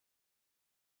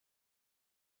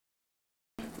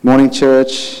Morning,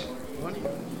 church.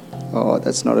 Oh,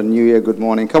 that's not a New Year good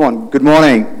morning. Come on, good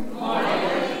morning. Good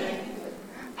morning.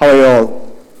 How are you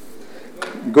all?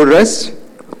 Good rest?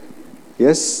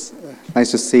 Yes? Nice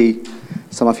to see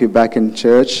some of you back in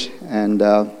church, and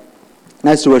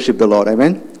nice to worship the Lord.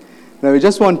 Amen? Now, we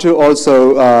just want to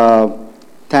also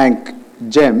thank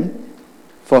Jem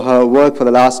for her work for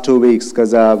the last 2 weeks,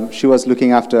 because she was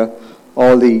looking after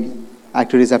all the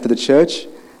activities after the church.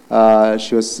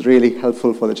 She was really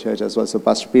helpful for the church as well. So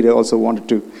Pastor Peter also wanted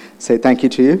to say thank you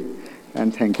to you,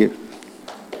 and thank you.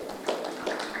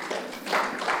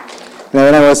 Now,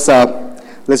 when I was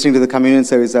listening to the communion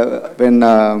service, when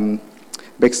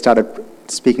Beck started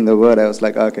speaking the word, I was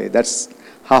like, okay, that's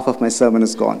half of my sermon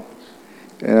is gone.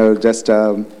 Just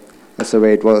that's the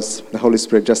way it was. The Holy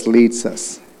Spirit just leads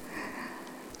us.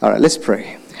 All right, let's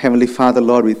pray. Heavenly Father,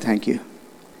 Lord, we thank you.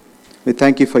 We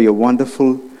thank you for your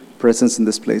wonderful presence in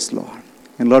this place, Lord.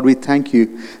 And Lord, we thank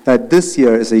you that this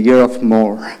year is a year of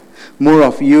more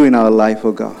of you in our life,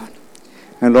 oh God.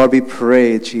 And Lord, we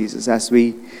pray, Jesus, as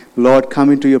we, Lord, come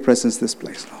into your presence this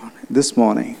place, Lord. This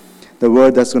morning, the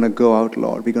word that's going to go out,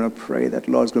 Lord, we're going to pray that,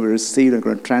 Lord, is going to be received and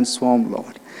going to transform,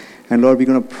 Lord. And Lord, we're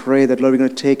going to pray that, Lord, we're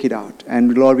going to take it out.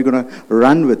 And Lord, we're going to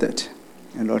run with it.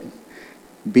 And Lord,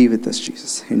 be with us,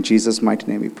 Jesus. In Jesus' mighty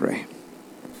name we pray.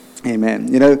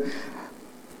 Amen.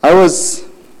 I was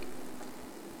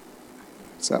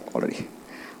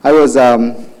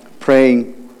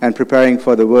praying and preparing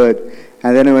for the word,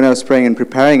 and then when I was praying and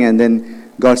preparing, and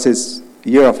then God says,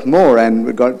 year of more,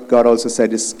 and God also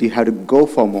said, you have to go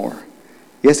for more.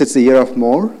 Yes, it's a year of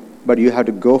more, but you have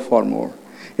to go for more.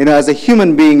 As a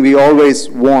human being, we always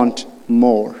want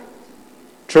more.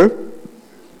 True?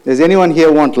 Does anyone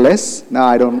here want less? No,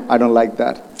 I don't like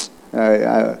that.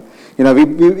 When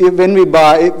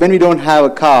we don't have a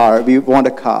car, we want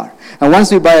a car. And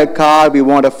once we buy a car, we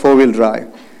want a four-wheel drive.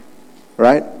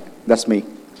 Right? That's me.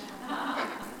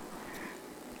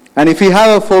 And if you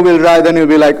have a four-wheel drive, then you'll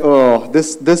be like, oh,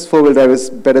 this four-wheel drive is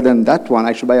better than that one.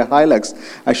 I should buy a Hilux.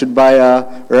 I should buy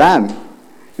a Ram.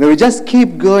 We just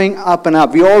keep going up and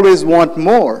up. We always want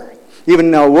more. Even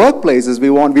in our workplaces, we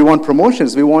want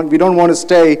promotions. We don't want to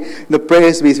stay in the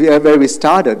place where we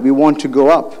started. We want to go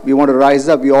up. We want to rise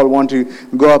up. We all want to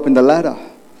go up in the ladder.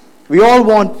 We all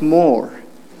want more.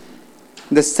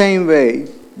 In the same way,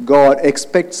 God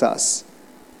expects us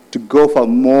to go for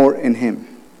more in Him.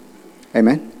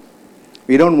 Amen?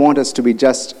 We don't want us to be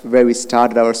just where we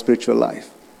started our spiritual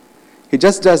life. He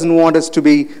just doesn't want us to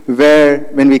be where,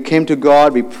 when we came to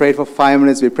God, we prayed for 5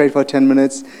 minutes, we prayed for 10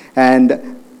 minutes,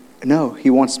 and no, He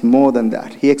wants more than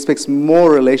that. He expects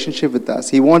more relationship with us.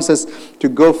 He wants us to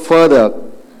go further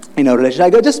in our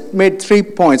relationship. I just made 3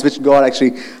 points, which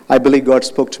I believe God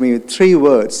spoke to me with 3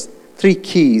 words, 3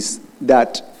 keys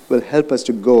that will help us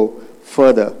to go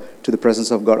further to the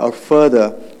presence of God, or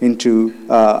further into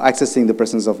accessing the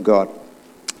presence of God.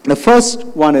 The first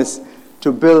one is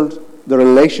to build the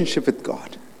relationship with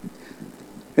God.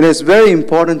 And it's a very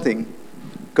important thing,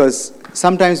 because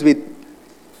sometimes we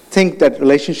think that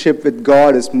relationship with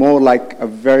God is more like a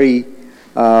very,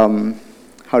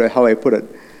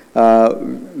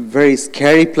 very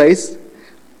scary place,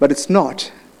 but it's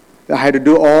not. I had to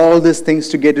do all these things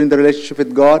to get in the relationship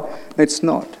with God. It's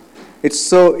not. It's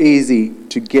so easy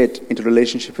to get into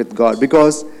relationship with God,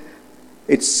 because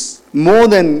it's more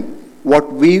than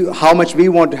how much we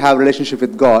want to have a relationship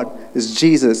with God. Is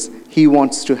Jesus. He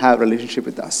wants to have a relationship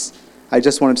with us. I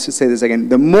just wanted to say this again.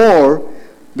 The more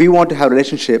we want to have a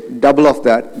relationship, double of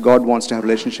that, God wants to have a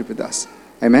relationship with us.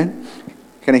 Amen?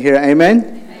 Can I hear amen?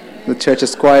 Amen. The church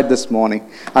is quiet this morning.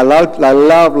 I love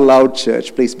loud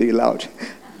church. Please be loud.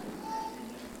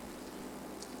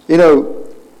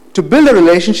 To build a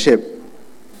relationship,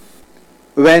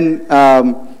 when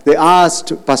they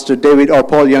asked Pastor David or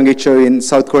Paul Youngicho in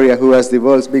South Korea, who has the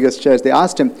world's biggest church, they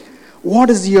asked him, what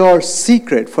is your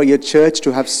secret for your church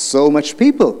to have so much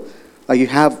people? You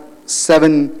have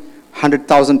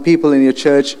 700,000 people in your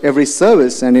church every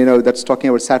service, and that's talking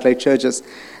about satellite churches.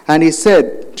 And he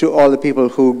said to all the people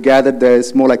who gathered there,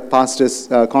 it's more like pastors'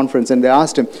 conference, and they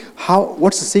asked him,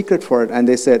 what's the secret for it? And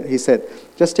he said,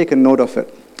 just take a note of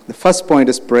it. The first point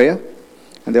is prayer,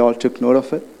 and they all took note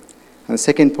of it. And the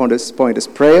second point is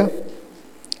prayer,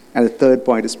 and the third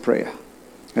point is prayer.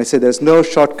 And I said, there's no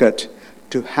shortcut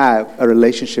to have a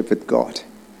relationship with God.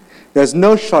 There's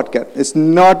no shortcut. It's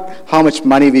not how much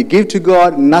money we give to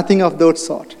God, nothing of that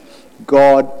sort.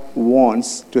 God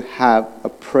wants to have a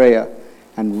prayer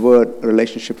and word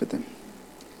relationship with Him.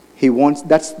 He wants,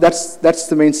 that's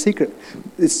the main secret.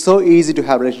 It's so easy to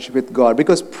have a relationship with God,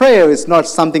 because prayer is not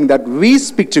something that we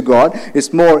speak to God.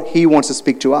 It's more He wants to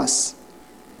speak to us.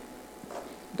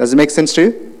 Does it make sense to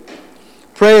you?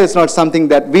 Prayer is not something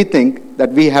that we think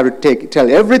that we have to tell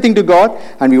everything to God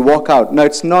and we walk out. No,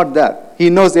 it's not that. He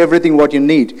knows everything what you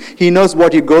need. He knows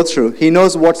what you go through. He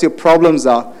knows what your problems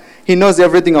are. He knows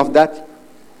everything of that.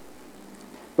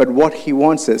 But what he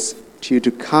wants is to you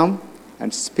to come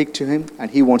and speak to him,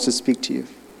 and he wants to speak to you.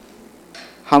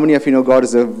 How many of you know God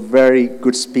is a very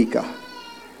good speaker?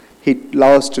 He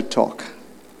loves to talk.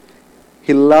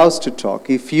 He loves to talk.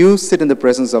 If you sit in the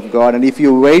presence of God and if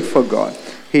you wait for God,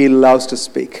 he loves to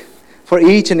speak. For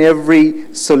each and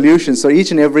every solution, so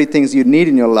each and every things you need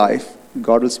in your life,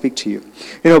 God will speak to you.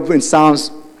 You know, in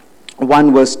Psalms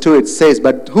 1 verse 2 it says,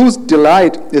 "But whose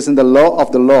delight is in the law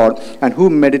of the Lord, and who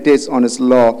meditates on his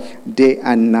law day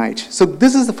and night." So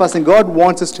this is the first thing. God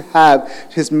wants us to have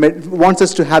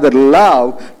that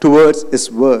love towards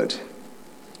his word.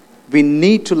 We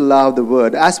need to love the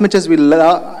word. As much as we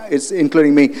love, it's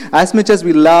including me, as much as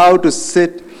we love to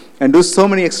sit and do so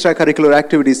many extracurricular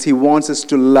activities, he wants us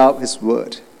to love his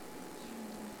word.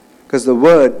 Because the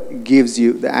word gives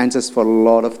you the answers for a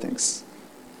lot of things.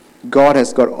 God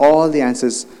has got all the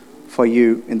answers for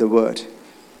you in the word.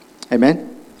 Amen?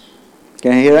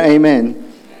 Can I hear amen?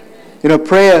 You know,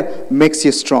 prayer makes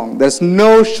you strong. There's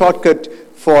no shortcut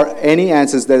for any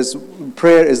answers.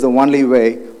 Prayer is the only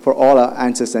way for all our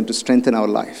answers and to strengthen our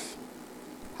life.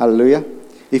 Hallelujah.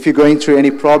 If you're going through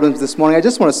any problems this morning, I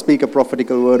just want to speak a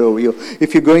prophetical word over you.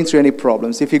 If you're going through any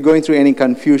problems, if you're going through any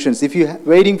confusions, if you're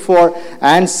waiting for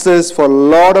answers for a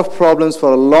lot of problems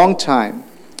for a long time,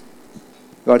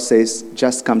 God says,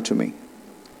 just come to me.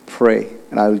 Pray,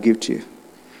 and I will give to you.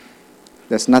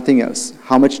 There's nothing else.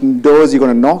 How much doors you're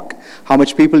going to knock, how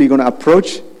much people you're going to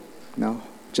approach, no,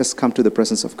 just come to the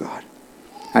presence of God.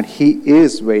 And he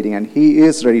is waiting, and he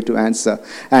is ready to answer.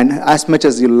 And as much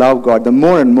as you love God, the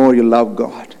more and more you love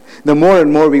God, the more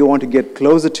and more we want to get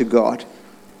closer to God,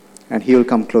 and he will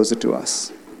come closer to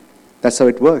us. That's how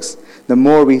it works. The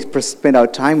more we spend our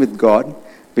time with God,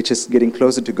 which is getting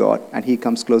closer to God, and he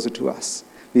comes closer to us,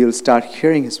 we will start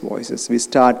hearing his voices. We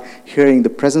start hearing the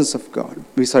presence of God.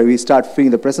 We start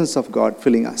feeling the presence of God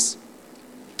filling us.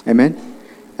 Amen?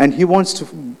 And he wants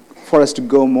for us to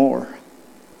go more.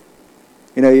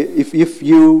 You know, if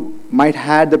you might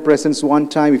had the presence one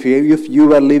time, if you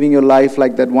were living your life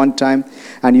like that one time,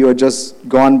 and you had just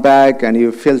gone back and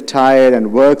you feel tired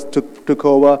and work took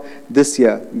over, this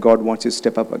year God wants you to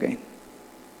step up again.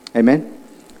 Amen?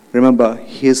 Remember,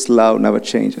 his love never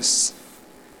changes.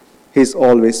 He's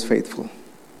always faithful.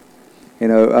 You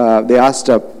know, they asked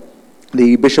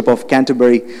the Bishop of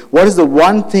Canterbury, what is the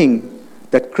one thing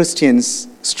that Christians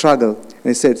struggle? And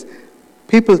he said,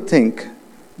 people think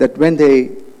that when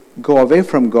they go away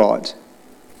from God,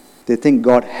 they think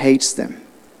God hates them.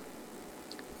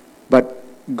 But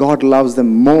God loves them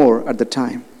more at the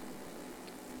time.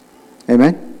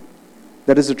 Amen?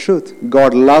 That is the truth.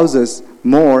 God loves us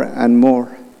more and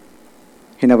more.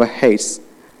 He never hates.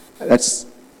 That's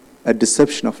a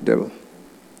deception of the devil.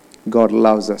 God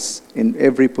loves us in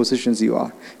every position you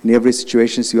are, in every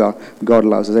situation you are. God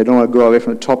loves us. I don't want to go away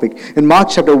from the topic. In Mark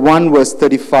chapter 1 verse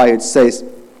 35 it says,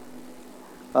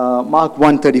 Mark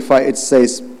 1:35 it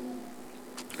says,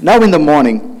 "Now in the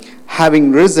morning,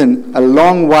 having risen a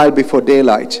long while before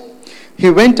daylight, he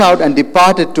went out and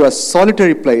departed to a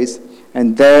solitary place,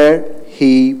 and there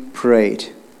he prayed."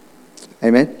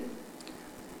 Amen.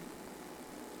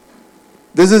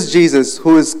 This is Jesus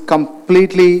who is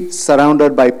completely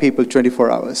surrounded by people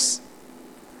 24 hours.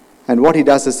 And what he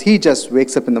does is he just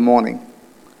wakes up in the morning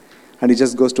and he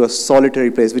just goes to a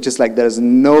solitary place, which is like there is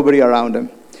nobody around him.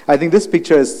 I think this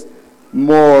picture is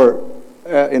more,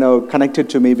 connected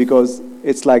to me because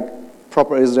it's like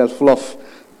proper Israel, full of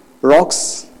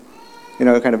rocks,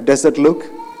 kind of desert look,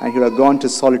 and he would have gone to a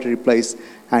solitary place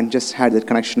and just had that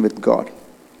connection with God.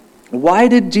 Why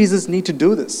did Jesus need to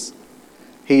do this?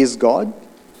 He is God.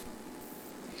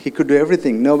 He could do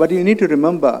everything. No, but you need to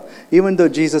remember, even though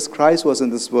Jesus Christ was in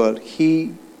this world,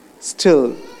 he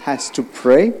still has to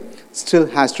pray, still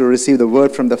has to receive the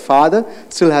word from the Father,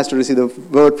 still has to receive the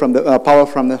word from the power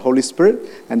from the Holy Spirit,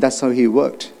 and that's how he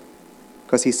worked,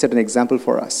 because he set an example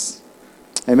for us.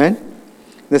 Amen?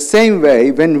 The same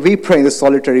way, when we pray in the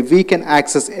solitary, we can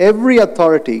access every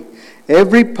authority,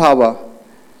 every power,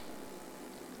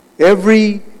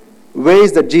 every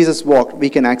ways that Jesus walked, we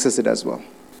can access it as well.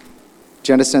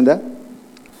 Do you understand that?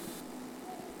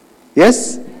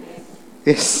 Yes?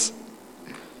 Yes.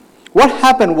 What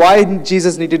happened? Why did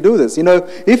Jesus need to do this?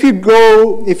 If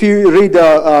you read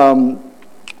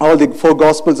all the 4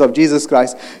 Gospels of Jesus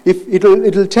Christ,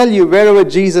 it'll tell you wherever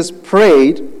Jesus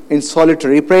prayed in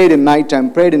solitary, prayed in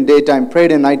nighttime, prayed in daytime,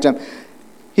 prayed in nighttime,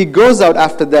 he goes out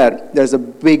after that, there's a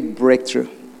big breakthrough.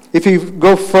 If you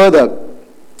go further,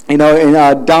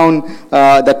 down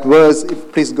that verse,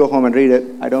 please go home and read it.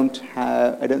 I don't think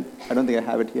I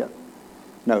have it here.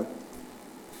 No.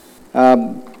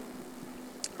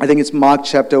 I think it's Mark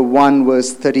chapter 1,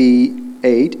 verse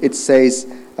 38. It says,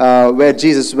 where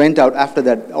Jesus went out after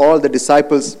that, all the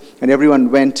disciples and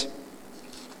everyone went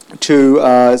to,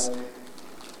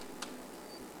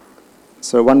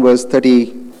 1 verse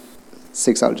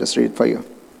 36, I'll just read it for you.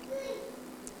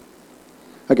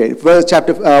 Okay,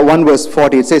 chapter 1 verse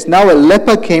 40, it says, Now a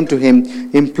leper came to him,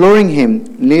 imploring him,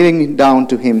 kneeling down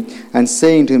to him, and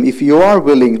saying to him, If you are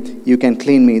willing, you can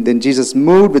clean me. Then Jesus,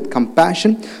 moved with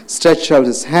compassion, stretched out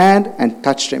his hand and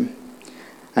touched him,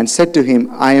 and said to him,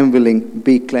 I am willing,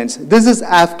 be cleansed. This is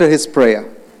after his prayer.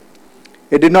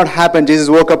 It did not happen. Jesus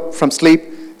woke up from sleep.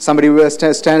 Somebody was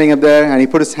standing up there and he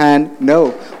put his hand.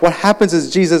 No. What happens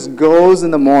is Jesus goes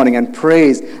in the morning and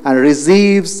prays and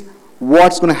receives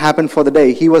what's going to happen for the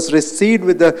day. He was received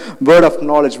with the word of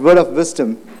knowledge, word of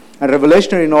wisdom, and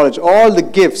revelationary knowledge, all the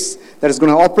gifts that is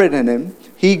going to operate in him.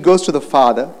 He goes to the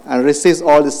Father and receives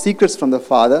all the secrets from the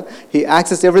Father. He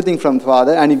accesses everything from the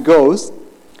Father, and he goes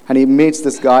and he meets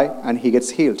this guy and he gets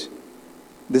healed.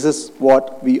 This is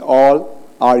what we all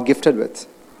are gifted with.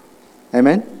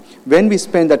 Amen? When we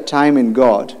spend that time in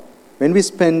God, when we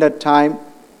spend that time,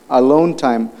 alone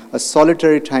time, a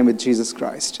solitary time with Jesus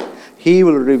Christ, He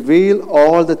will reveal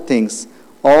all the things,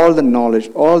 all the knowledge,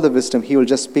 all the wisdom. He will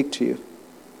just speak to you.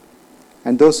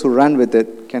 And those who run with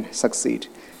it can succeed.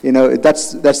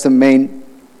 That's the main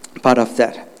part of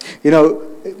that.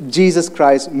 Jesus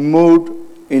Christ moved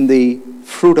in the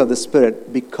fruit of the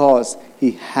Spirit because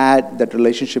He had that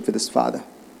relationship with His Father.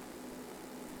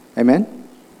 Amen?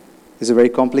 Is it very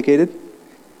complicated?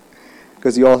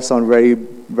 Because you all sound very,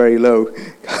 very low.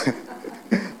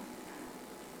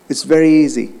 It's very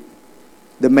easy.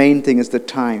 The main thing is the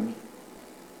time.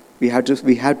 We have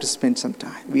to spend some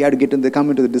time. We have to come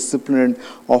into the discipline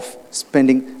of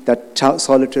spending that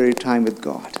solitary time with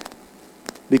God.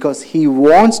 Because He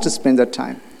wants to spend that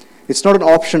time. It's not an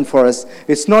option for us.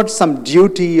 It's not some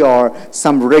duty or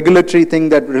some regulatory thing,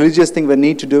 that religious thing we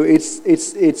need to do. It's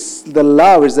the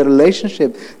love, it's the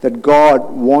relationship that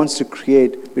God wants to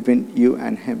create between you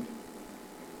and Him.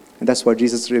 And that's what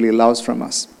Jesus really allows from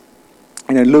us.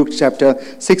 And in Luke chapter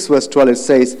 6 verse 12 it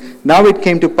says, Now it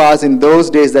came to pass in those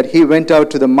days that He went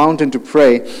out to the mountain to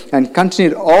pray and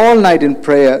continued all night in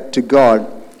prayer to God.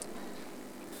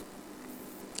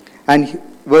 And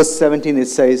verse 17 it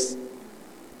says,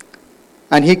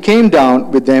 And He came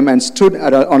down with them and stood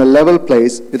on a level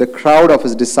place with a crowd of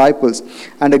His disciples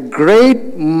and a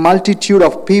great multitude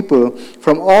of people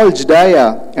from all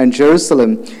Judea and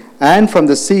Jerusalem and from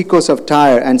the sea coast of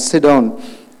Tyre and Sidon,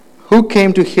 who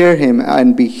came to hear Him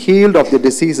and be healed of their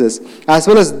diseases, as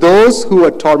well as those who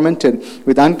were tormented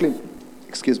with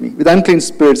unclean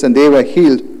spirits, and they were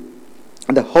healed.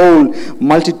 And the whole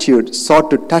multitude sought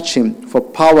to touch Him, for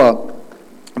power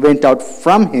went out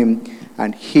from Him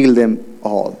and healed them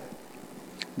all.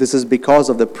 This is because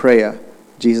of the prayer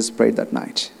Jesus prayed that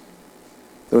night.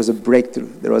 There was a breakthrough,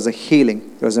 there was a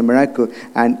healing, there was a miracle,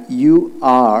 and you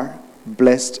are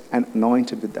blessed and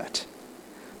anointed with that.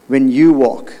 When you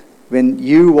walk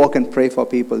and pray for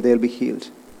people, they'll be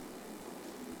healed.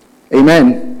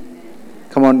 Amen.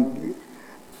 Come on. Amen.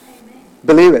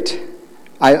 Believe it.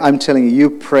 I'm telling you, you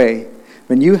pray.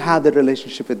 When you have that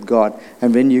relationship with God,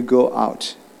 and when you go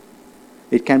out,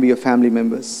 it can be your family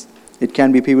members. It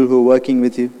can be people who are working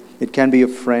with you. It can be your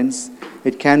friends.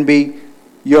 It can be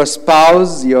your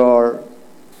spouse, your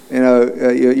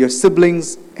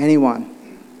siblings, anyone.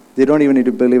 They don't even need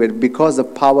to believe it, because the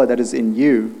power that is in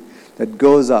you that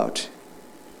goes out,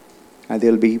 and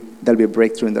there'll be a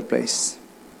breakthrough in that place.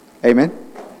 Amen?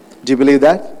 Do you believe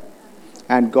that?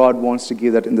 And God wants to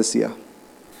give that in this year.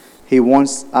 He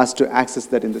wants us to access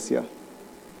that in this year.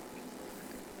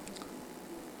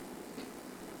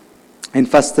 In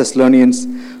 1 Thessalonians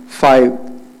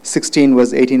 5:16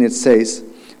 verse 18 it says,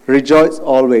 Rejoice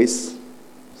always.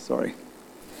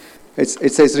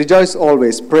 It says, Rejoice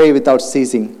always, pray without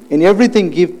ceasing. In everything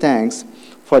give thanks,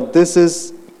 for this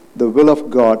is the will of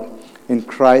God in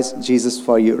Christ Jesus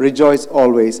for you. Rejoice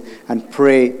always and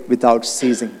pray without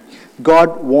ceasing.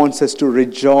 God wants us to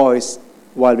rejoice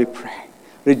while we pray.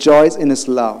 Rejoice in His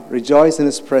love. Rejoice in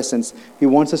His presence. He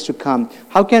wants us to come.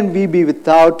 How can we pray?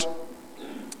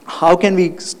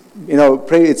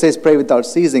 It says pray without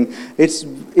ceasing. It's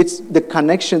the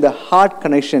connection, the heart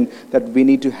connection that we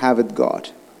need to have with God.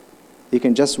 You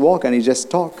can just walk and you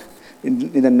just talk.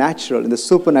 In the natural, in the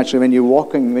supernatural, when you're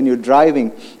walking, when you're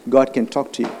driving, God can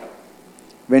talk to you.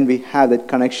 When we have that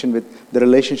connection with the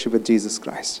relationship with Jesus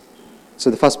Christ. So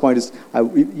the first point is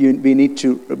we need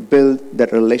to build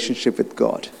that relationship with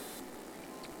God.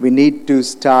 We need to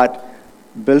start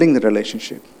building the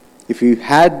relationship. If you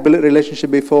had built a relationship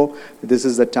before, this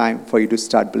is the time for you to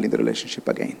start building the relationship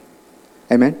again.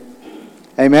 Amen?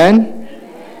 Amen?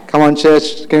 Come on,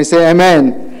 church. Can you say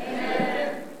amen?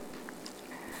 Amen.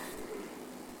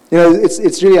 You know,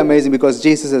 it's really amazing because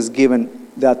Jesus has given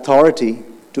the authority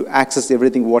to access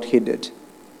everything what he did.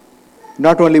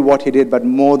 Not only what he did, but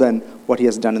more than what he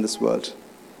has done in this world.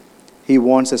 He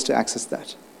wants us to access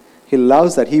that. He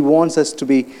loves that. He wants us to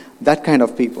be that kind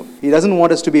of people. He doesn't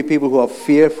want us to be people who are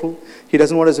fearful. He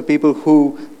doesn't want us to be people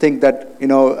who think that,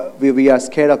 we are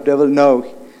scared of devil.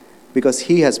 No, because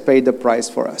he has paid the price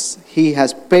for us. He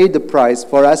has paid the price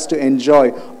for us to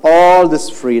enjoy all this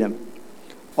freedom,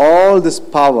 all this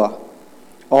power,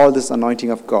 all this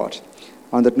anointing of God.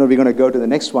 On that note, we're going to go to the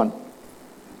next one.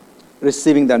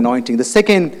 Receiving the anointing. The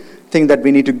second thing that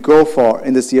we need to go for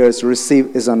in this year is to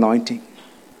receive his anointing.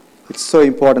 It's so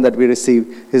important that we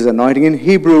receive his anointing. In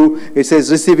Hebrew, it says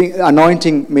receiving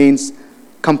anointing means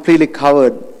completely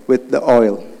covered with the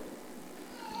oil.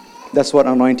 That's what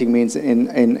anointing means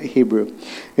in Hebrew.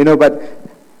 But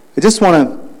I just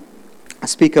want to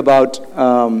speak about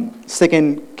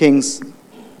 2 Kings.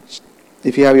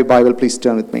 If you have your Bible, please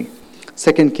turn with me.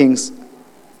 2 Kings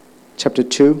chapter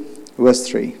 2, verse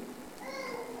 3.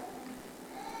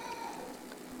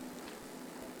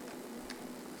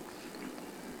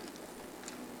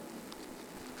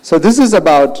 So this is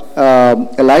about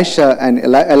Elijah and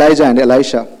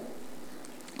Elisha.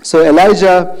 So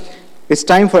it's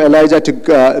time for Elijah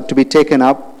to be taken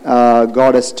up.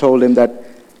 God has told him that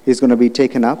he's going to be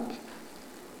taken up.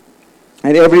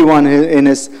 And everyone in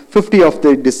his 50 of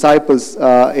the disciples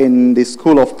in the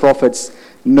school of prophets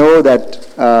know that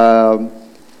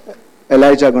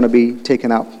Elijah is going to be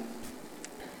taken up.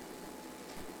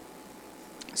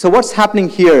 So what's happening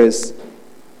here is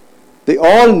they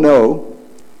all know.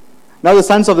 Now the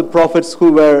sons of the prophets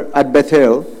who were at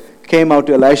Bethel came out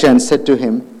to Elisha and said to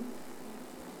him,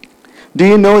 "Do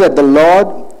you know that the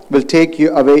Lord will take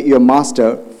you away your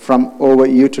master from over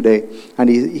you today?" And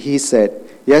he said,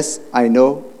 "Yes, I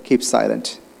know, keep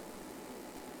silent."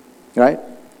 Right?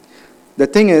 The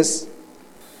thing is,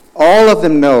 all of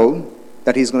them know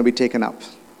that he's going to be taken up.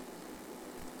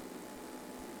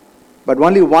 But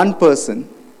only one person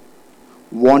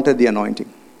wanted the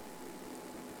anointing.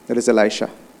 That is Elisha.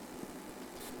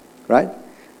 Right?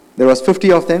 There was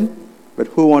 50 of them, but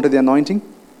who wanted the anointing?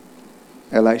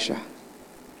 Elisha.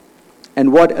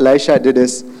 And what Elisha did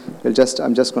is,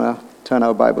 I'm just going to turn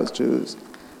our Bibles to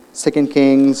 2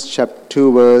 Kings chapter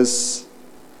 2 verse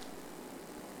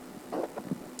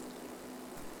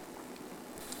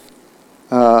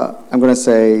I'm going to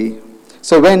say,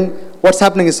 what's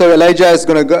happening is, so Elijah is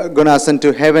going to ascend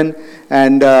to heaven,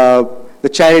 and the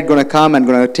chariot going to come and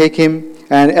going to take him.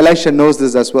 And Elisha knows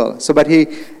this as well. So, but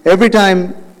every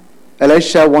time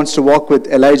Elisha wants to walk with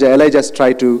Elijah's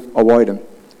tried to avoid him.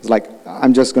 It's like,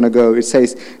 I'm just going to go. It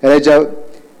says, Elijah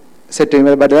said to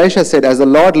him, but Elisha said, "As the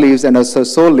Lord lives and as the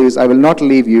soul lives, I will not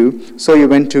leave you." So they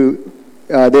went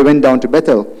down to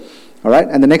Bethel. All right.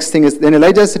 And the next thing is, then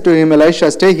Elijah said to him,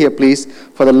 "Elisha, stay here, please,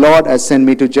 for the Lord has sent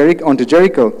me onto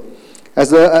Jericho."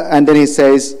 And then he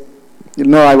says,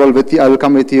 "No, I will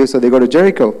come with you." So they go to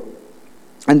Jericho.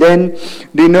 And then,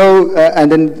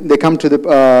 and then they come to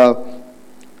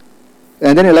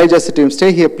and then Elijah said to him,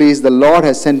 "Stay here, please. The Lord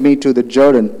has sent me to the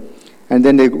Jordan." And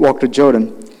then they walk to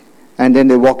Jordan. And then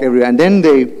they walk everywhere. And then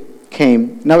they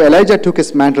came. Now Elijah took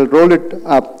his mantle, rolled it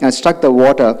up, and struck the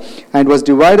water, and was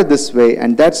divided this way,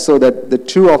 and that so that the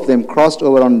two of them crossed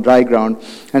over on dry ground.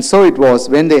 And so it was,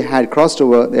 when they had crossed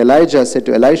over, Elijah said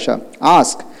to Elisha,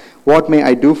 "Ask, what may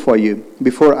I do for you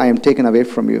before I am taken away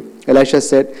from you?" Elisha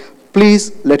said,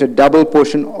 "Please let a double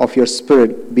portion of your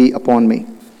spirit be upon me."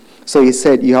 So he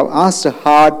said, "You have asked a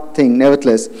hard thing.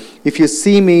 Nevertheless, if you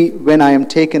see me when I am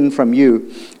taken from you,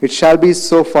 it shall be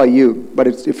so for you. But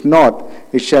if not,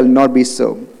 it shall not be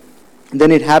so."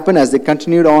 Then it happened as they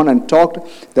continued on and talked,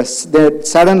 that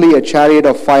suddenly a chariot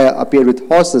of fire appeared with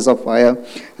horses of fire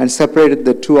and separated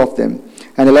the two of them.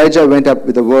 And Elijah went up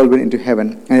with the whirlwind into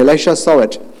heaven. And Elisha saw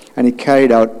it, and he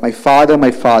cried out, my father.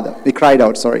 He cried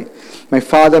out, my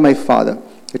father,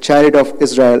 the chariot of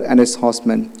Israel and his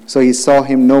horsemen." So he saw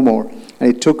him no more, and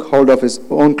he took hold of his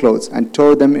own clothes and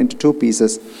tore them into two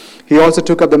pieces. He also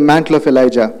took up the mantle of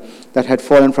Elijah that had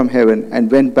fallen from heaven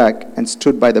and went back and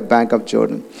stood by the bank of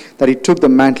Jordan. That he took the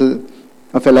mantle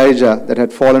of Elijah that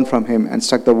had fallen from him and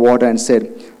struck the water and said,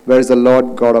 "Where is the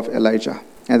Lord God of Elijah?"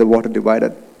 And the water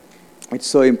divided. It's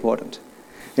so important.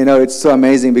 It's so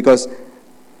amazing because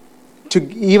to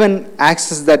even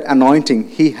access that anointing,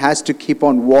 he has to keep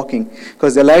on walking,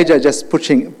 because Elijah just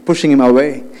pushing him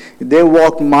away. They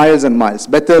walked miles and miles.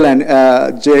 Bethel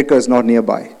and Jericho is not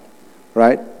nearby,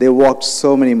 right? They walked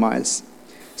so many miles.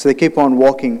 So they keep on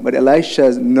walking, but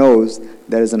Elisha knows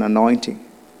there is an anointing.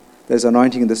 There's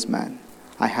anointing in this man.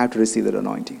 I have to receive that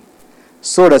anointing.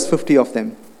 So does 50 of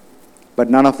them, but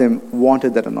none of them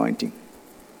wanted that anointing.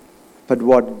 But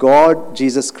what God,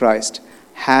 Jesus Christ,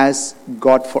 has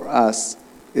got for us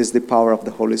is the power of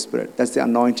the Holy Spirit. That's the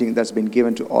anointing that's been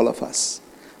given to all of us.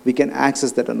 We can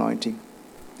access that anointing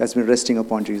that's been resting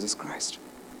upon Jesus Christ.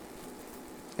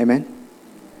 Amen?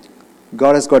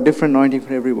 God has got different anointing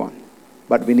for everyone,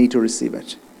 but we need to receive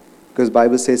it. Because the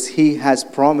Bible says he has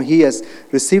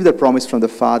received the promise from the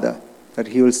Father that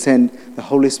he will send the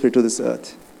Holy Spirit to this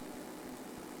earth.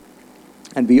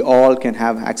 And we all can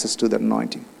have access to that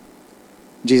anointing.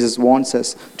 Jesus wants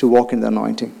us to walk in the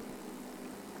anointing.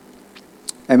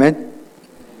 Amen?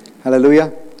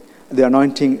 Hallelujah. The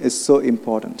anointing is so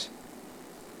important.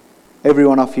 Every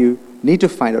one of you need to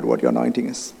find out what your anointing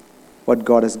is, what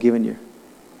God has given you.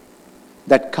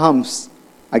 That comes,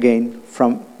 again,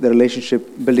 from the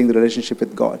relationship, building the relationship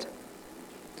with God.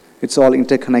 It's all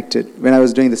interconnected. When I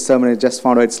was doing the sermon, I just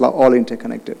found out it's all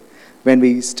interconnected. When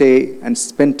we stay and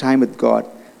spend time with God,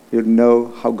 you'll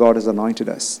know how God has anointed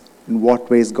us, in what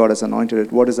ways God has anointed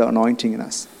it, what is the anointing in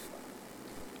us.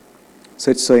 So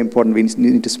it's so important. We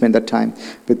need to spend that time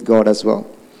with God as well.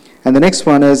 And the next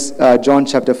one is John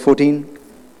chapter 14.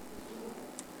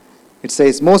 It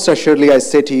says, "Most assuredly I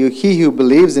say to you, he who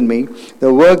believes in me,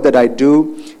 the work that I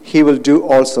do, he will do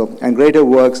also, and greater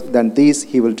works than these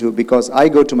he will do, because I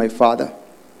go to my Father."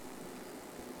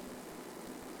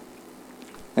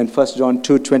 And 1 John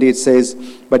 2:20 it says,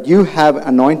 "But you have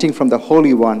anointing from the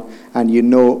Holy One, and you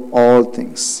know all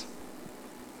things."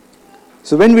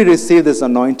 So when we receive this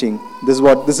anointing,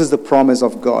 this is the promise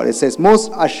of God. It says,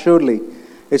 most assuredly.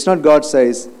 It's not God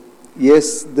says,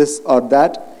 yes, this or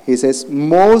that. He says,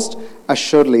 most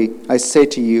assuredly, I say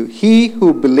to you, he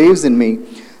who believes in me,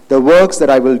 the works that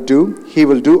I will do, he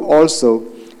will do also,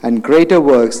 and greater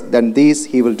works than these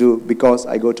he will do, because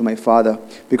I go to my Father.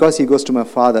 Because he goes to my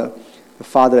Father, the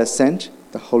Father has sent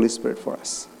the Holy Spirit for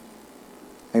us.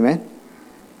 Amen?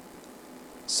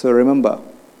 So remember,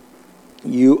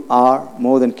 you are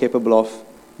more than capable of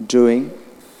doing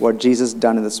what Jesus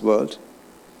done in this world,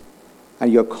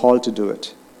 and you're called to do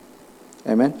it.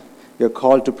 Amen? You're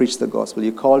called to preach the gospel.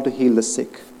 You're called to heal the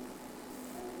sick.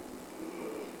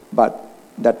 But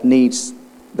that needs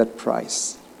that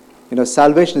price.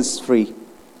 Salvation is free.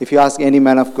 If you ask any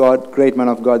man of God, great man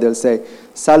of God, they'll say,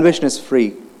 salvation is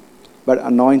free, but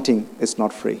anointing is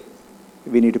not free.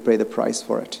 We need to pay the price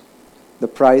for it. The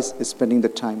price is spending the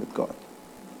time with God.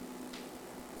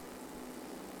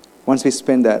 Once we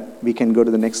spend that, we can go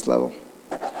to the next level.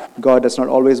 God does not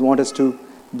always want us to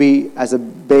be as a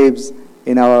babes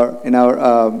in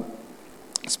our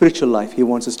spiritual life. He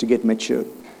wants us to get matured.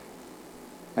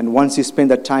 And once you spend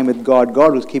that time with God,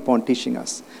 God will keep on teaching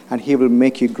us, and he will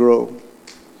make you grow.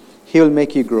 He will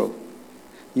make you grow.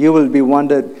 You will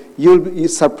you'll be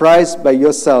surprised by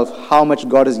yourself how much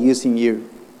God is using you.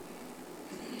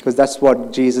 Because that's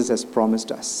what Jesus has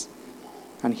promised us.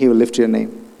 And he will lift your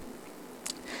name.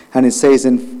 And it says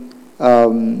in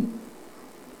 1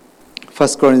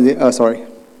 Corinthians,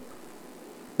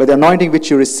 but the anointing which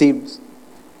you received,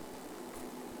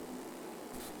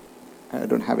 I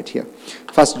don't have it here.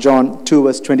 1 John 2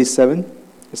 verse 27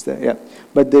 is there, yeah.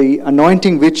 But the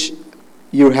anointing which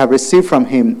you have received from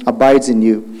him abides in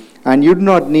you, and you do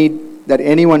not need that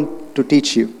anyone to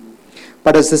teach you.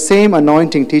 But as the same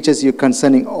anointing teaches you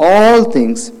concerning all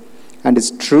things, and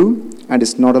is true and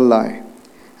is not a lie,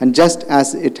 and just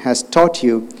as it has taught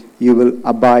you, you will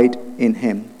abide in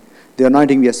him. The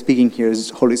anointing we are speaking here is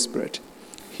Holy Spirit.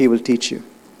 He will teach you.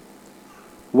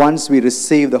 Once we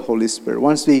receive the Holy Spirit,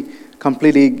 once we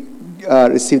completely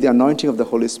receive the anointing of the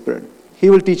Holy Spirit, he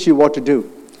will teach you what to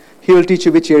do. He will teach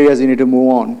you which areas you need to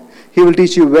move on. He will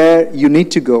teach you where you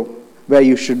need to go, where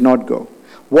you should not go,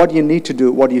 what you need to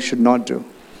do, what you should not do,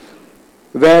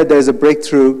 where there is a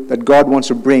breakthrough that God wants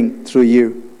to bring through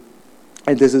you.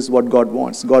 And this is what God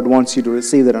wants. God wants you to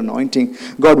receive that anointing.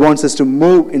 God wants us to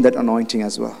move in that anointing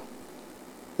as well.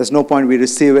 There's no point we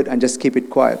receive it and just keep it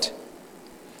quiet.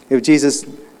 If Jesus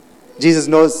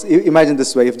knows, imagine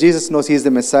this way, if Jesus knows he is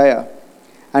the Messiah,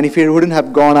 and if he wouldn't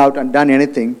have gone out and done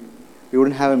anything, we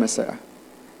wouldn't have a Messiah.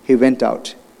 He went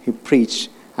out, he preached,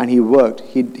 and he worked.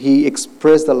 He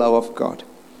expressed the love of God.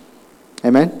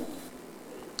 Amen?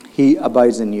 He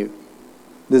abides in you.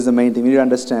 This is the main thing we need to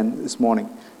understand this morning.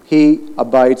 He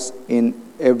abides in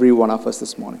every one of us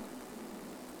this morning.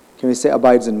 Can we say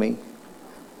abides in me?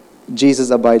 Jesus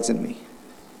abides in me.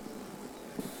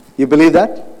 You believe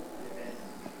that?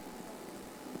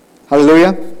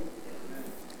 Hallelujah?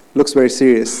 Looks very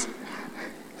serious.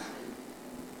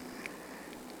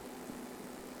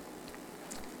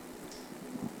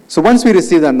 So once we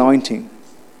receive the anointing,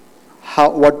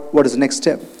 what is the next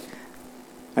step?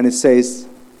 And it says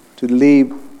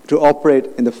to operate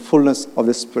in the fullness of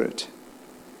the Spirit.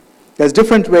 There's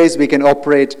different ways we can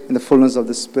operate in the fullness of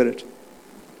the Spirit.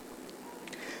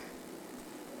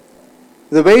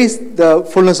 The ways the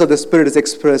fullness of the Spirit is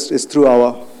expressed is through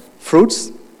our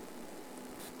fruits.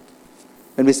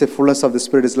 When we say fullness of the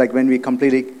Spirit, it's like when we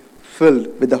completely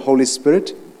filled with the Holy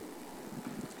Spirit.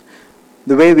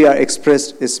 The way we are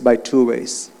expressed is by two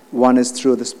ways. One is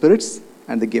through the spirits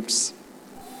and the gifts.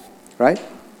 Right?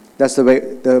 That's the way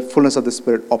the fullness of the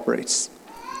Spirit operates.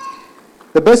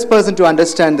 The best person to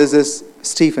understand this is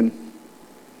Stephen.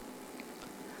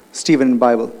 Stephen in the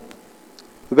Bible.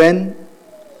 When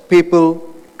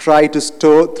people try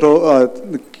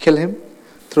to kill him,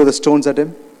 throw the stones at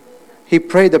him, he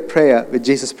prayed the prayer which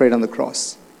Jesus prayed on the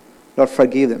cross. Lord,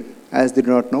 forgive them, as they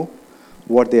do not know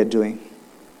what they are doing.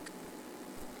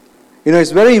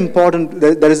 It's very important.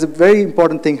 There is a very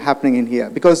important thing happening in here,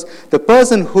 because the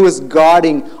person who is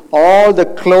guarding all the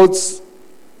clothes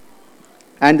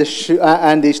and the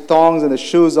thongs and the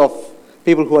shoes of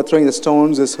people who are throwing the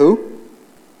stones is who?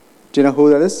 Do you know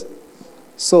who that is?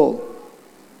 Saul.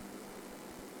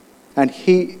 And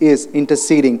he is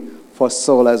interceding for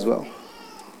Saul as well.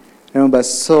 Remember,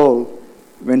 Saul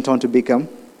went on to become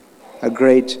a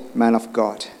great man of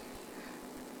God.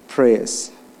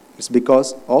 Prayers. It's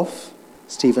because of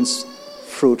Stephen's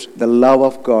fruit, the love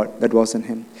of God that was in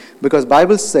him. Because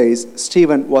Bible says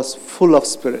Stephen was full of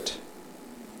Spirit.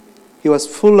 He was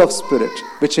full of Spirit,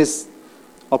 which is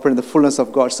operating the fullness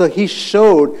of God. So he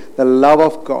showed the love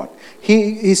of God.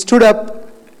 He stood up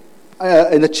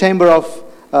in the chamber of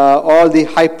all the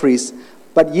high priests,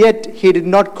 but yet he did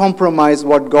not compromise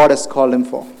what God has called him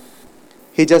for.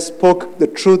 He just spoke the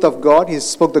truth of God. He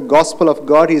spoke the gospel of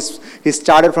God. He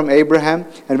started from Abraham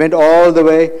and went all the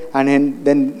way, and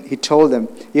then he told them,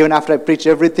 even after I preach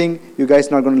everything, you guys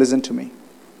are not going to listen to me.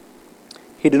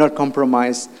 He did not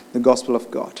compromise the gospel of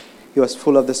God. He was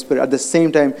full of the Spirit. At the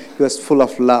same time, he was full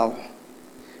of love,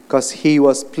 because he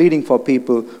was pleading for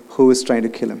people who was trying to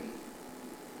kill him.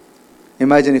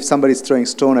 Imagine if somebody is throwing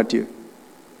stone at you.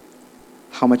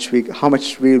 How much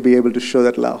we'll be able to show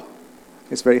that love.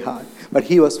 It's very hard. But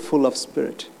he was full of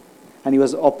Spirit, and he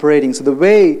was operating. So the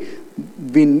way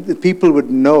the people would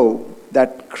know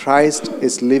that Christ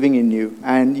is living in you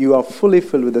and you are fully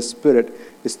filled with the Spirit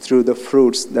is through the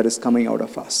fruits that is coming out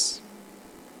of us.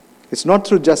 It's not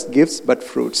through just gifts, but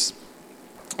fruits.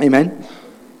 Amen?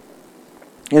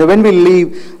 When we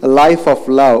live a life of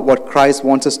love, what Christ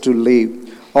wants us to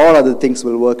live, all other things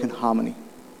will work in harmony.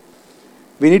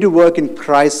 We need to work in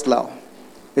Christ's love.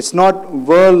 It's not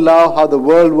world love, how the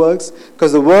world works,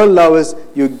 because the world love is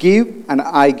you give and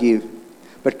I give.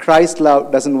 But Christ's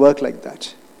love doesn't work like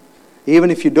that.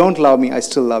 Even if you don't love me, I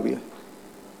still love you.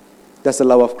 That's the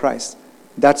love of Christ.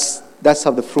 That's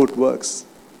how the fruit works.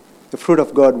 The fruit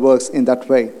of God works in that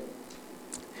way.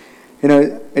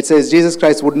 It says Jesus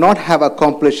Christ would not have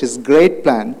accomplished his great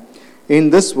plan in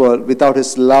this world without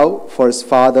his love for his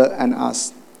Father and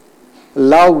us.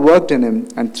 Love worked in him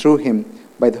and through him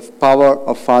by the power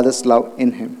of Father's love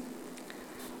in him.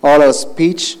 All our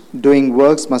speech, doing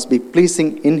works must be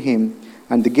pleasing in him,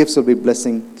 and the gifts will be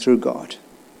blessing through God.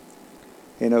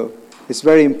 It's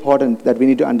very important that we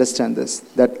need to understand this,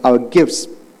 that our gifts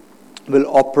will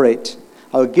operate,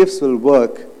 our gifts will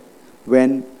work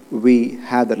when we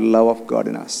have the love of God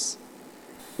in us.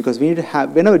 Because we need to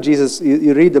have, whenever Jesus,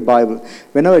 you read the Bible,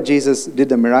 whenever Jesus did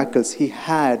the miracles, he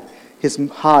had his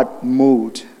heart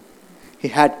moved. He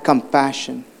had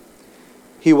compassion.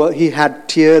 He had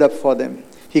teared up for them.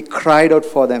 He cried out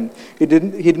for them. He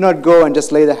did not go and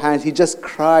just lay the hands. He just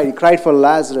cried. He cried for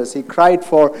Lazarus. He cried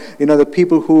for the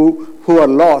people who are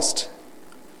lost.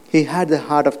 He had the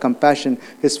heart of compassion.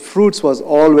 His fruits was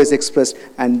always expressed,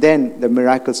 and then the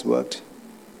miracles worked.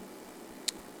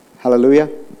 Hallelujah.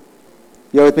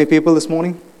 You're with me, people, this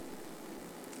morning?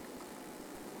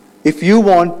 If you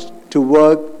want to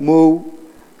move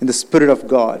in the Spirit of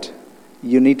God,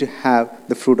 you need to have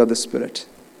the fruit of the Spirit.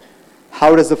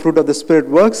 How does the fruit of the Spirit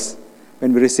works?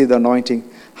 When we receive the anointing.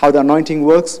 How the anointing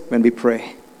works? When we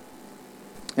pray.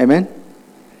 Amen?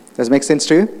 Does it make sense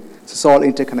to you? So it's all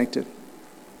interconnected.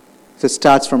 So it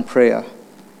starts from prayer.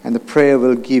 And the prayer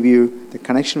will give you the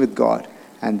connection with God.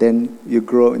 And then you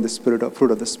grow in the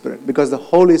fruit of the Spirit. Because the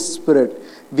Holy Spirit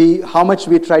how much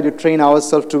we try to train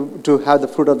ourselves to have the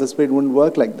fruit of the Spirit wouldn't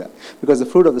work like that. Because the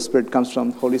fruit of the Spirit comes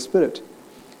from the Holy Spirit.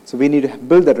 So we need to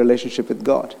build that relationship with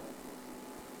God.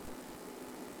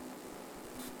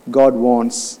 God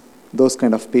wants those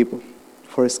kind of people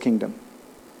for His kingdom.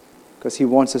 Because He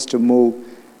wants us to move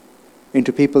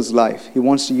into people's life. He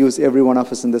wants to use every one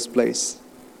of us in this place.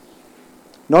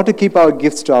 Not to keep our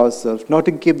gifts to ourselves, not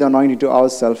to keep the anointing to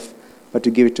ourselves, but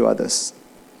to give it to others.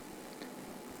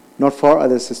 Not for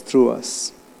others, it's through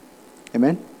us.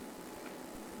 Amen?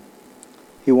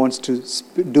 He wants to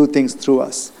do things through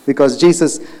us. Because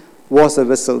Jesus was a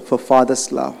vessel for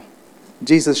Father's love.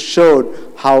 Jesus showed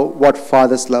what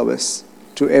Father's love is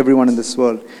to everyone in this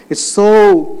world. It's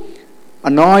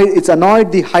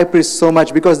annoyed the high priest so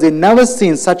much because they never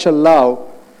seen such a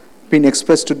love being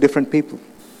expressed to different people.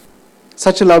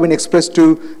 Such a love being expressed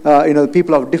to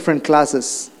people of different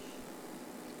classes.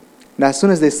 And as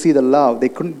soon as they see the love, they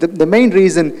couldn't. The main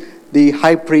reason the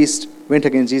high priest went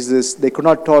against Jesus, they could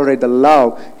not tolerate the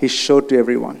love He showed to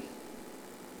everyone.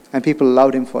 And people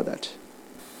loved Him for that.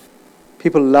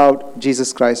 People loved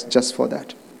Jesus Christ just for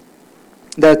that.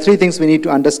 There are three things we need to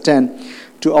understand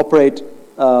to operate.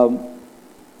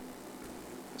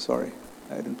 Sorry,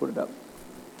 I didn't put it up.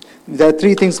 There are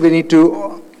three things we need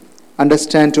to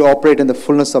understand to operate in the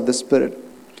fullness of the Spirit.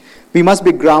 We must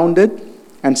be grounded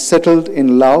and settled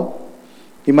in love.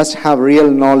 We must have real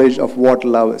knowledge of what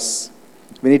love is.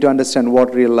 We need to understand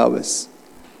what real love is.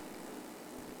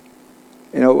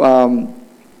 One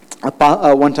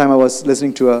time I was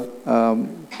listening to a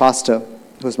pastor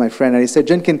who was my friend, and he said,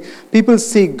 Genkin, people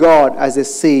see God as they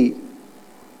see.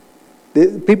 A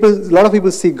lot of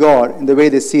people see God in the way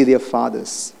they see their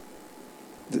fathers,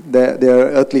 their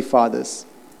earthly fathers.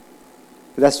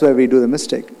 That's where we do the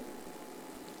mistake.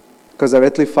 Because our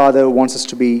earthly father wants us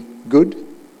to be good,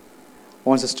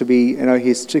 wants us to be,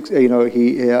 he strict,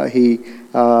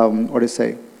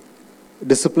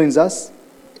 disciplines us.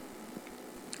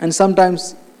 And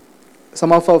sometimes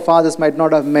some of our fathers might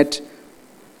not have met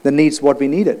the needs what we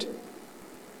needed.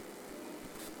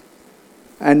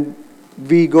 And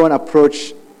we go and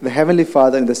approach the Heavenly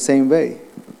Father in the same way.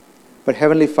 But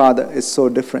Heavenly Father is so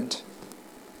different.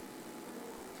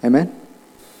 Amen?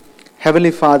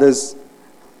 Heavenly Father's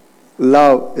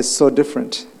love is so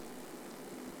different.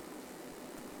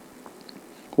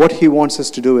 What He wants us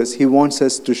to do is, He wants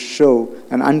us to show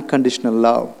an unconditional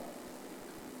love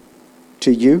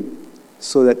to you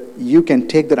so that you can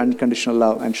take that unconditional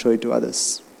love and show it to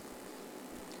others.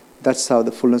 That's how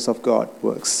the fullness of God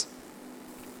works.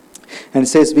 And it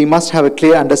says we must have a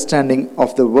clear understanding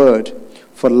of the word,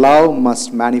 for love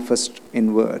must manifest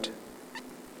in word.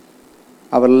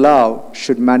 Our love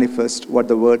should manifest what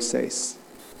the word says.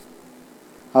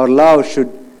 Our love should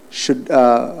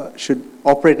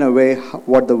operate in a way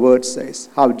what the word says,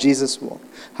 how Jesus walked,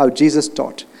 how Jesus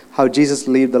taught, how Jesus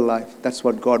lived the life. That's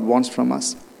what God wants from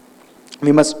us.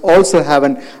 We must also have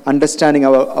an understanding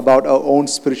about our own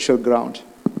spiritual ground.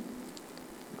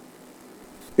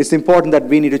 It's important that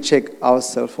we need to check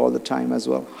ourselves all the time as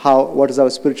well. What is our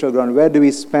spiritual ground? Where do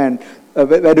we stand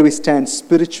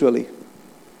spiritually?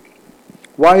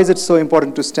 Why is it so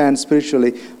important to stand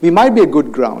spiritually? We might be a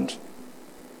good ground.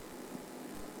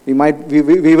 We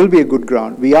will be a good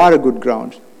ground. We are a good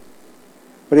ground.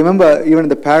 But remember, even in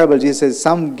the parable, Jesus says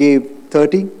some gave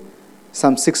 30,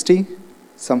 some 60,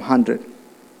 some 100.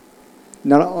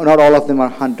 Not all of them are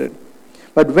 100.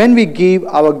 But when we give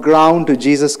our ground to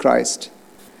Jesus Christ,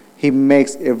 He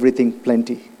makes everything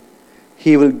plenty.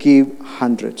 He will give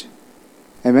 100.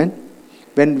 Amen?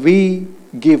 When we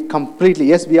give completely,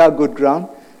 yes, we are good ground,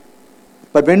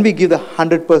 but when we give the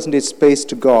 100% space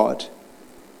to God,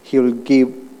 He will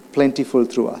give plentiful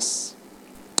through us.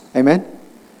 Amen?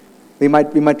 We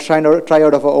might try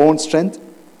out of our own strength.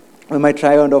 We might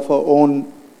try out of our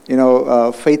own,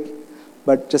 faith.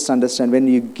 But just understand, when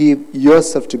you give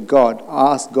yourself to God,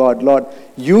 ask God, Lord,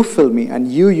 you fill me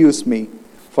and you use me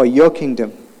for your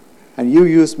kingdom. And you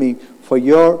use me for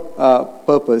your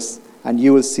purpose, and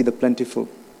you will see the plentiful.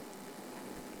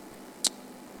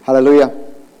 Hallelujah.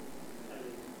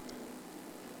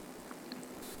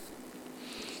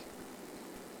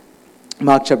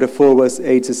 Mark chapter 4 verse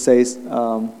 8 it says,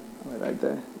 right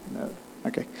there. No.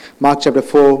 Okay. Mark chapter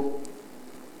 4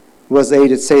 verse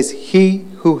 8 it says, he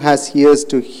who has ears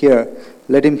to hear,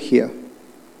 let him hear.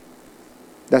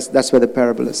 That's where the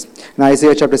parable is. In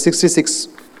Isaiah chapter 66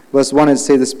 verse 1 it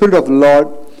says, the Spirit of the Lord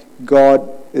God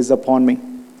is upon me,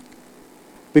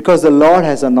 because the Lord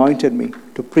has anointed me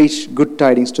to preach good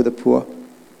tidings to the poor.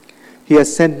 He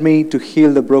has sent me to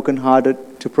heal the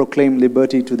brokenhearted, to proclaim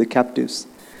liberty to the captives,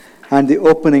 and the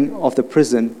opening of the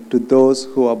prison to those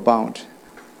who are bound.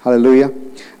 Hallelujah.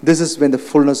 This is when the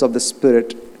fullness of the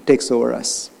Spirit takes over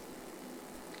us.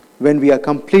 When we are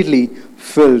completely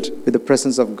filled with the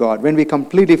presence of God, when we are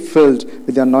completely filled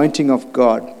with the anointing of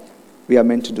God, we are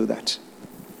meant to do that.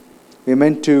 We are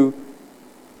meant to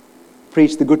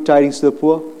preach the good tidings to the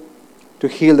poor, to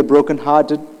heal the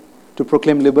brokenhearted, to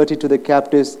proclaim liberty to the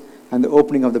captives, and the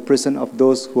opening of the prison of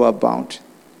those who are bound.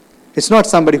 It's not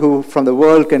somebody who from the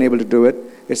world can able to do it.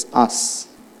 It's us.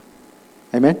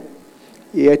 Amen?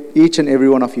 Yet each and every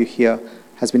one of you here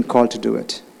has been called to do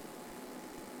it.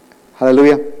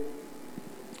 Hallelujah.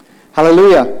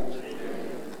 Hallelujah.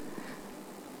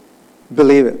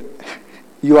 Believe it.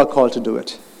 You are called to do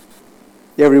it.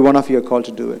 Every one of you are called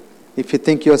to do it. If you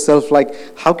think yourself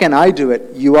like, how can I do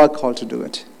it? You are called to do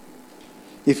it.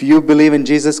 If you believe in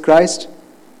Jesus Christ,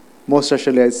 most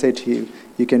assuredly I say to you,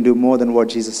 you can do more than what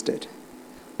Jesus did.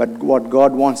 But what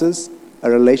God wants is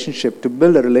a relationship, to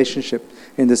build a relationship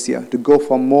in this year, to go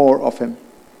for more of Him.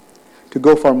 To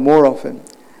go for more of Him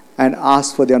and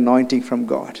ask for the anointing from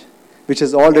God, which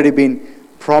has already been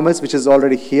promised, which is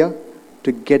already here,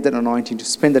 to get that anointing, to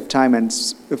spend the time and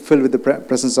fill with the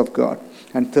presence of God.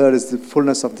 And third is the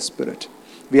fullness of the Spirit.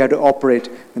 We have to operate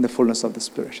in the fullness of the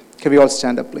Spirit. Can we all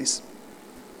stand up, please?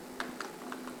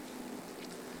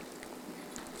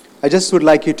 I just would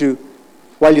like you to,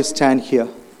 while you stand here,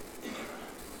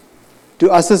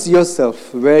 to assess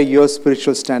yourself where your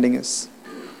spiritual standing is,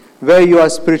 where you are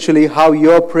spiritually, how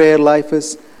your prayer life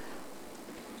is.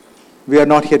 We are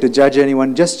not here to judge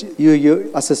anyone. Just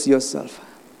you assess yourself.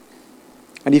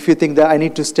 And if you think that I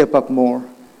need to step up more,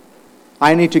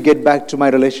 I need to get back to my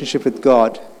relationship with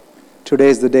God, today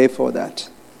is the day for that.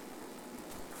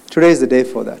 Today is the day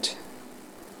for that.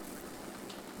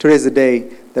 Today is the day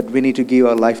that we need to give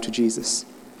our life to Jesus.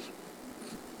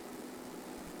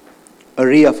 A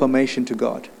reaffirmation to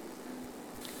God.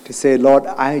 To say, Lord,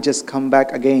 I just come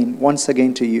back again, once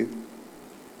again to you.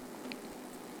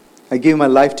 I give my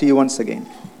life to you once again.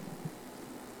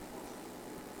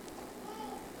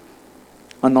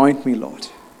 Anoint me, Lord.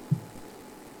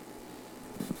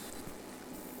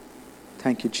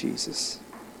 Thank you, Jesus.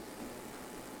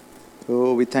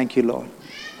 Oh, we thank you, Lord.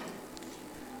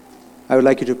 I would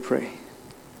like you to pray.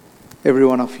 Every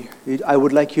one of you. I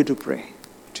would like you to pray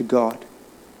to God.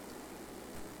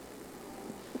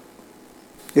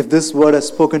 If this word has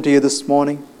spoken to you this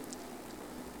morning,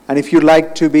 and if you'd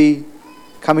like to be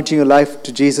committing your life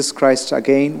to Jesus Christ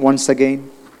again, once again,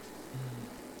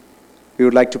 we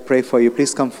would like to pray for you.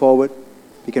 Please come forward.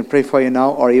 We can pray for you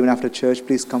now or even after church.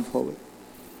 Please come forward.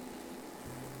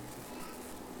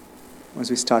 Once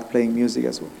we start playing music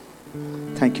as well.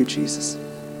 Thank you, Jesus.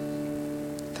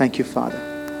 Thank you, Father.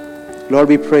 Lord,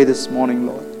 we pray this morning,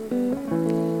 Lord.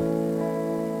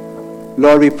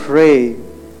 Lord, we pray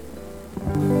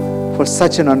for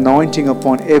such an anointing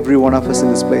upon every one of us in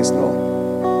this place, Lord,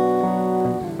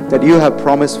 that you have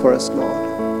promised for us, Lord.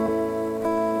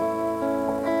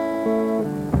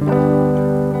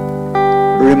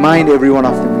 Remind every one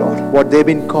of them, Lord, what they've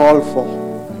been called for.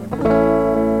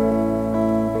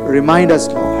 Remind us,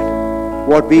 Lord,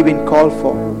 what we've been called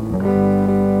for.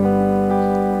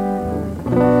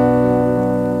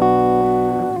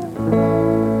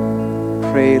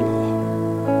 Pray, Lord.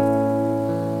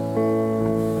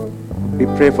 We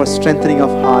pray for strengthening of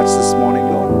hearts this morning,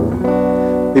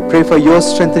 Lord. We pray for your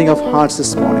strengthening of hearts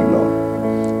this morning,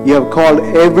 Lord. You have called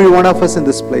every one of us in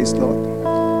this place,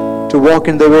 Lord, to walk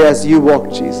in the way as you walk,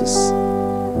 Jesus.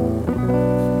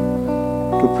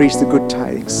 To preach the good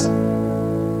tidings.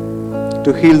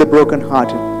 To heal the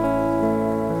brokenhearted.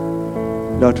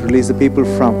 Lord, to release the people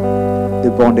from the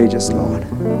bondages, Lord.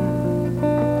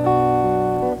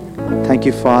 Thank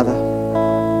you, Father.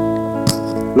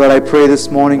 Lord, I pray this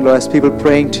morning, Lord, as people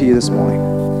praying to you this morning,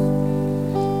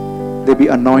 they be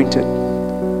anointed,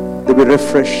 they be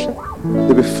refreshed,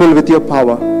 they be filled with your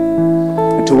power,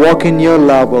 and to walk in your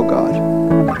love, O God.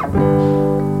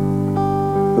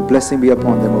 Your blessing be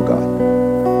upon them, O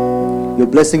God. Your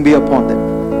blessing be upon them.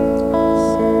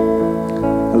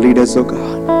 Lead us, O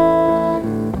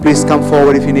God. Please come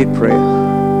forward if you need prayer.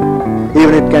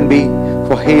 Even it can be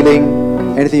for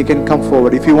healing, anything, you can come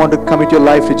forward. If you want to commit your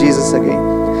life to Jesus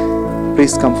again,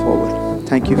 please come forward.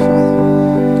 Thank you, Father.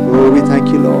 Oh, we thank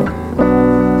you, Lord.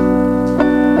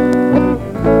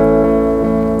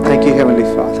 Thank you, Heavenly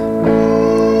Father.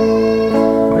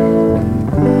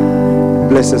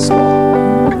 Bless us,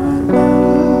 Lord.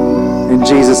 In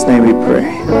Jesus' name we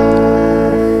pray.